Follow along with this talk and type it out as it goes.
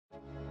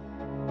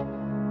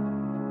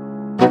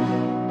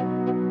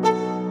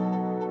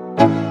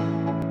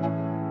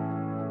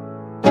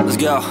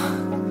Let's go.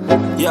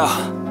 Yo,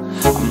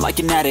 I'm like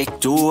an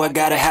addict, do I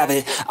gotta have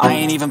it. I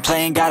ain't even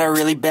playing, got a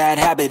really bad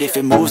habit. If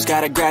it moves,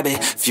 gotta grab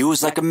it,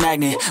 fuse like a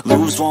magnet.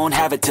 Lose, won't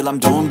have it till I'm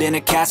doomed in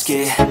a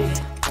casket.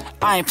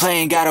 I ain't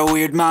playing, got a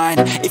weird mind.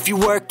 If you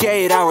work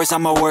 8 hours,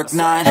 I'ma work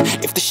 9.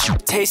 If the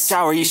shit tastes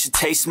sour, you should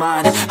taste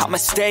mine. I'ma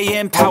stay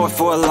in power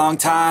for a long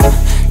time.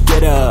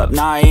 Get up,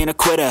 nah, I ain't a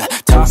quitter.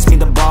 Toss me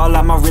the ball,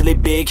 I'm a really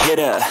big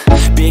hitter.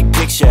 Big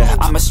picture,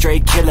 I'm a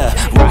straight killer.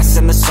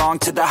 Rising the song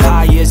to the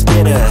highest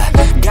bidder.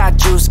 Got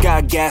juice,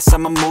 got gas,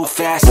 I'ma move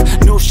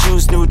fast. New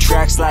shoes, new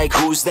tracks, like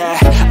who's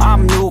that?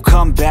 I'm new,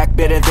 come back,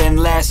 better than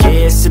last.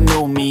 Yeah, it's a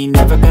new me,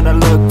 never gonna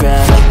look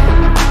back.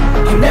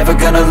 I'm never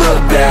gonna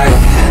look back.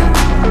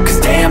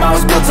 Cause damn, I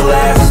was built to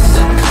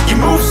last. You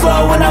move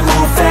slow and I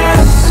move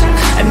fast,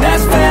 and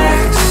that's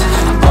facts.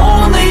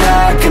 Only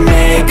I can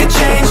make a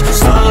change.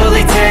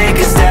 Slowly take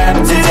a step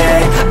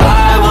today.